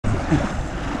You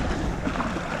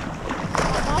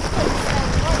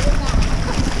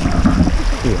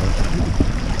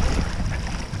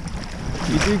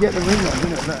do get the ring on,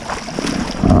 isn't it? Look.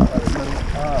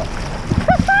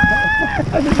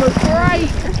 And it looks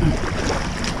great!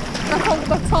 That's on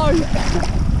the toe!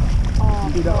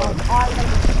 Oh, do that one. I think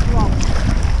it's strong.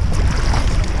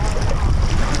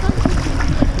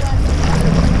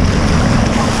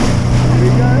 Here we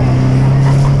go.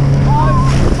 Oh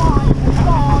my god!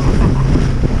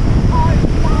 Oh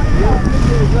my god!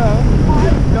 Here we go!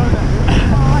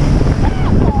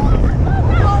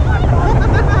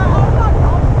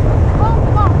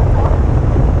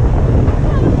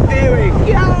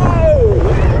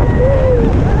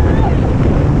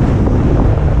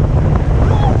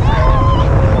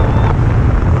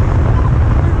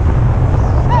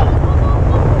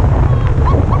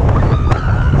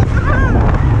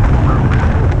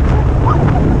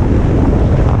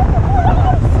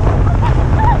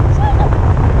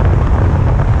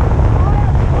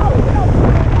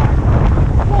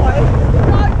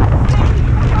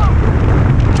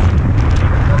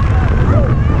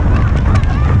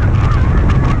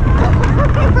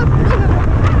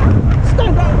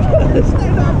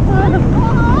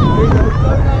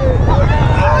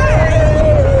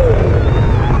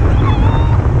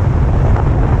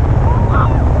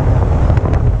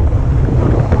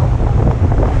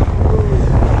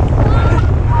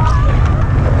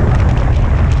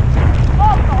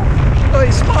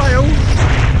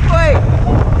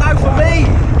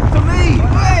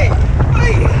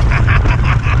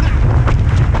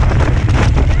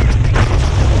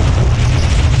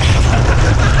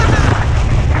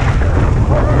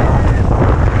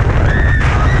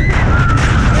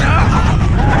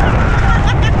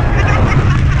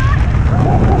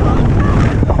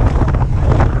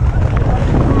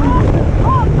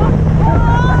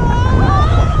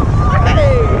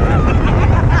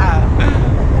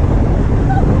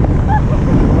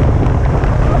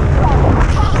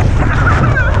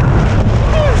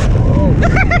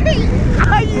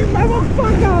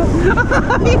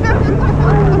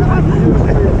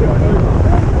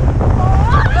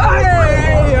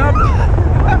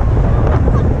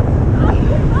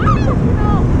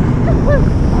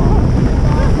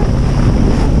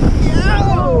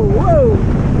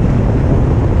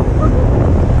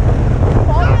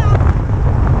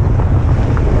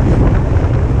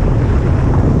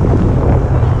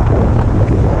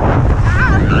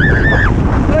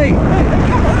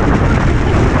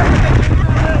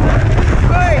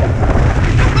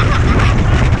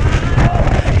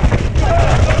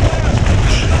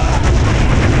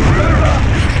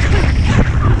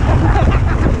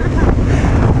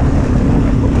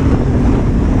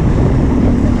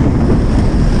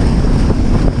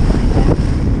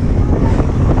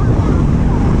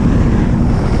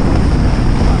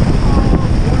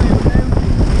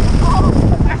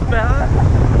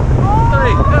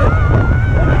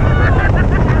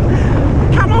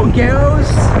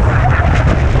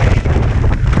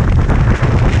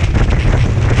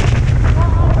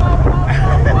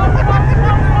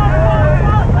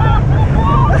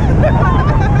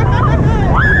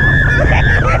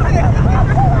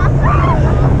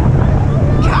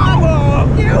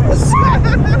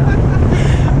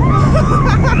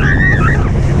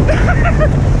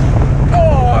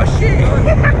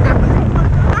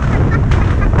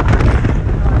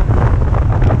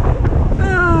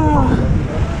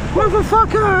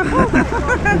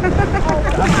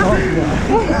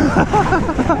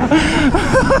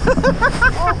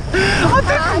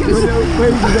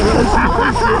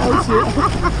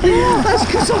 That's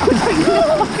because I was thinking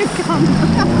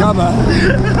Rubber.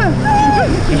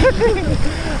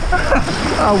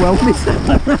 oh well, mister.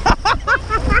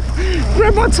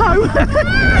 Grab my toe.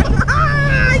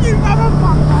 You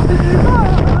motherfucker.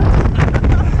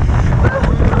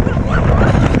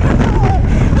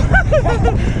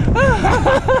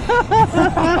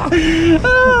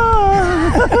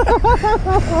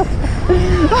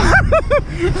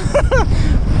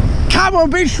 Come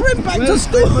on, bitch, swim back to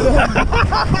school.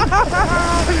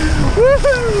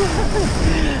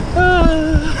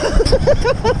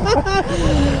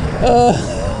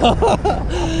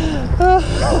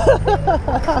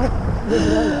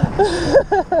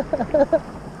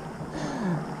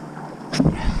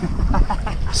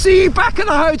 See you back at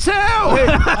the hotel. Hey,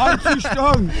 I'm too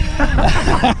strong.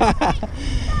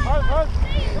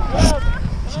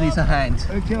 She needs a hand.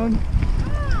 Okay, on.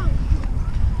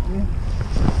 Yeah.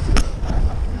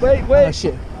 Wait. Oh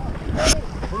shit.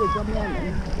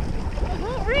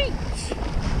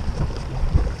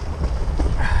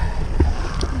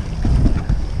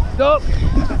 Stop.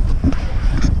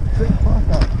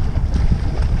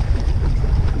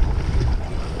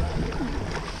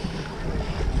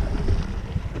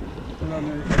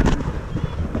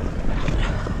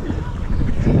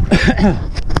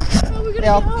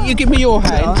 Yeah, you give me your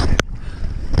hand.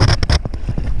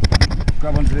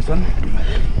 Grab onto this one.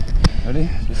 Ready?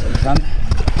 Just get your hand.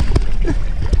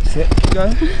 Sit.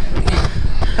 Go.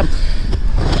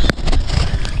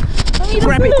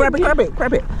 Grab it, grab it, grab it,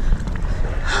 grab it.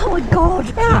 Oh my god.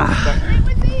 It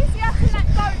was easier to let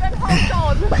go than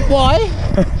hold on. Why?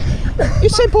 You're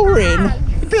so boring.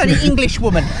 You're bloody English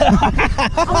woman.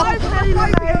 I'm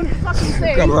fucking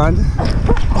Grab soon. around.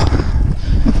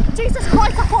 Jesus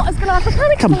Christ, I thought I was going to have a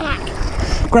panic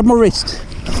attack. Grab my wrist.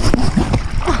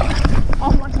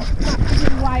 Oh my god,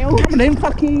 fucking whale. Come on then,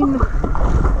 fucking.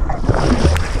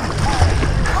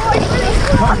 Oh, it's really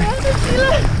strong.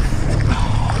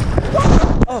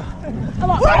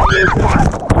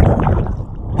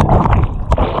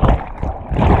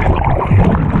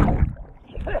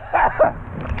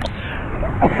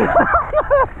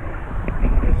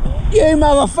 You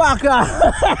motherfucker!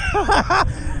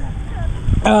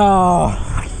 Oh.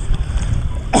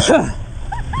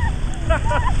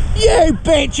 You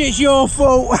bitch, it's your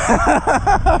fault!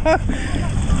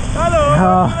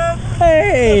 Hello!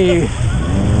 Hey!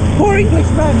 Poor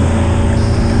Englishman!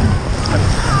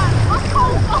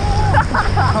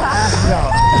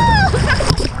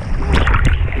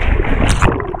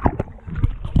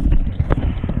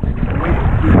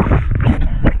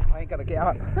 I ain't gonna get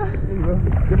up.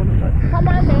 Come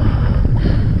on then.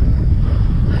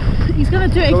 He's going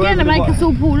to do it again and make us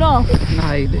all pull off. Do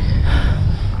No, you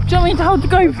want me to hold the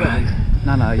GoPro?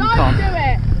 no, you Don't can't. do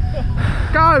it.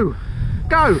 Go!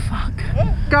 Go! Fuck.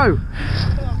 Go!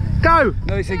 Go!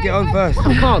 No, he said get on first.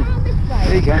 I can't.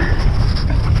 There you go.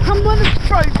 Come on the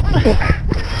rope.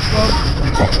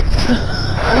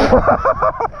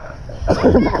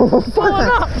 Go on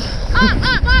up.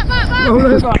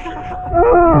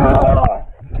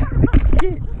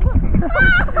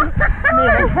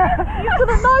 You could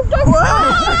have known just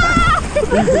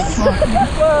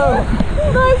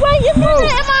No, wait, you've got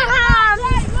it in my hand.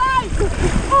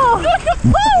 Oh.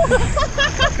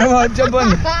 Come on, jump on.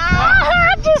 My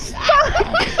hand is stuck.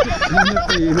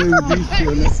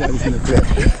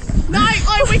 No,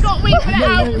 oh, we got weak for it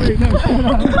out.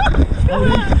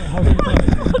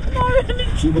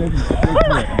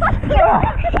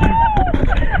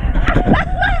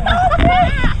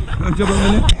 Jump on a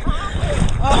minute.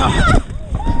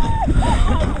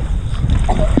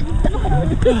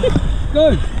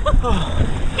 Good.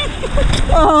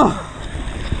 Oh!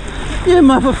 You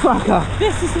motherfucker!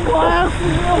 This is why I'm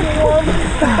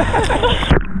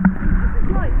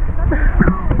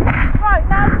Right,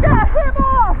 now get him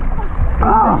off!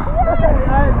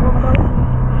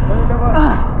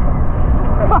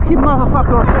 Fucking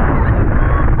motherfucker!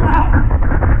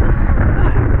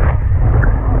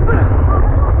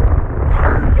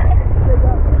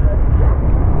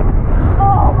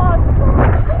 Oh my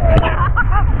god!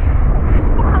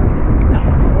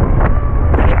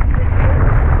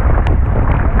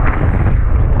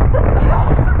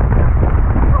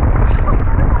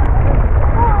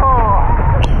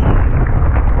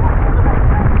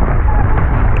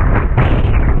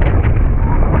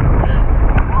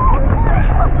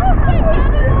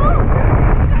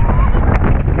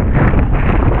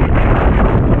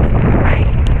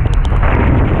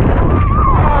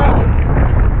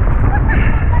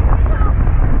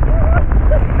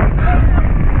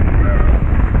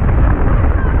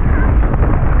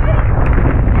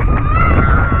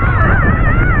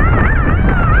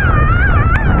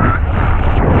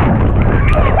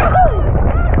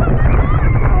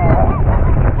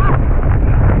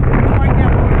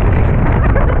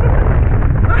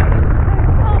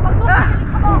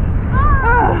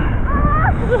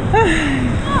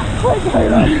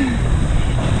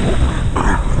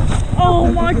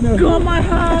 Oh my god, my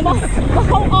hand! My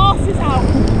whole arse is out!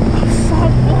 So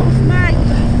off, mate!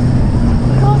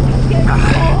 God, get off!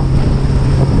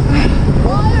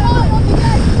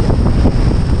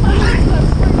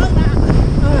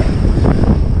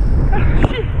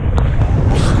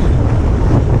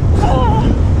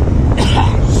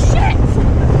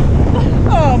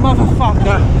 Oh,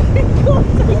 motherfucker!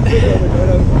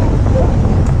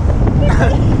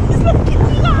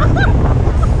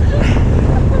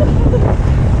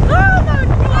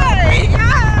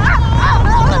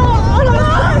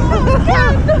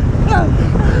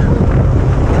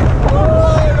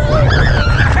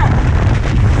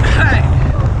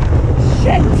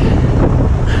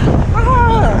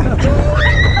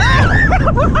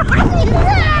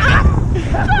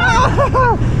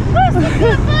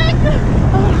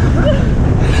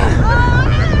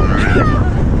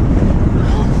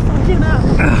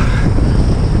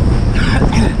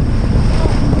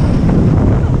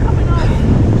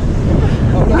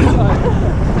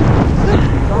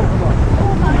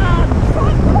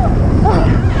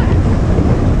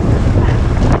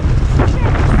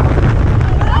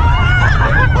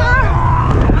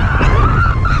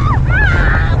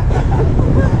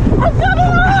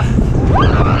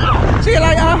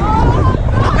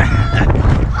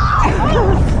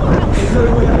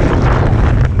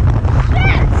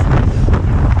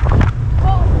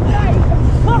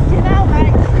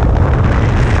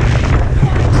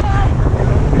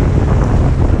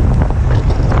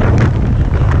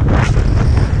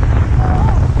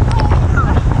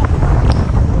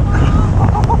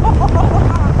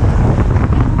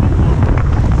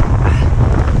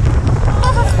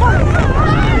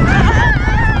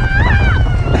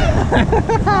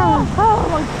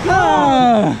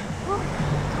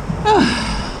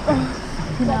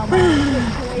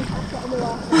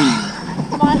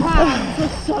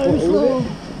 So slow.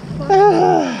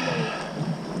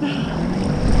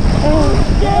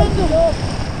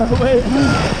 Oh, wait.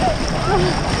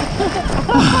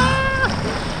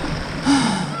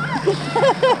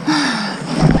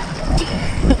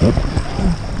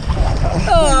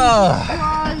 Oh,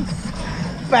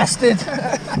 bastard.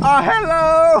 Oh,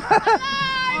 hello.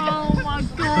 Oh my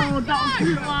god, that was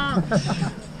too much.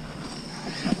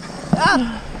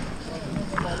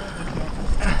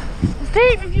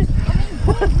 Steve, if you...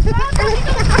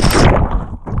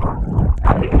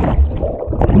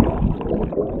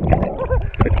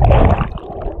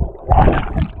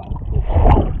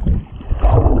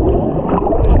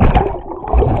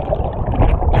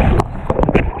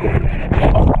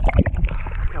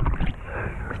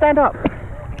 Stand up.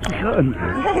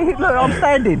 Look, I'm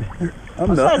standing.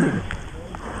 I'm standing.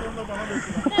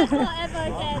 That's not ever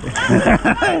again.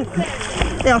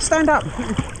 Yeah, I'll stand up.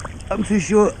 I'm too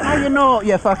short. No, you're not,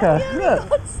 you fucker. Look.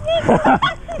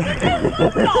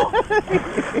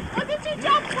 Why did you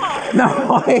jump off? No,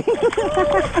 I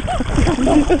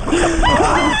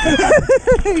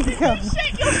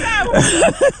Shit yourself!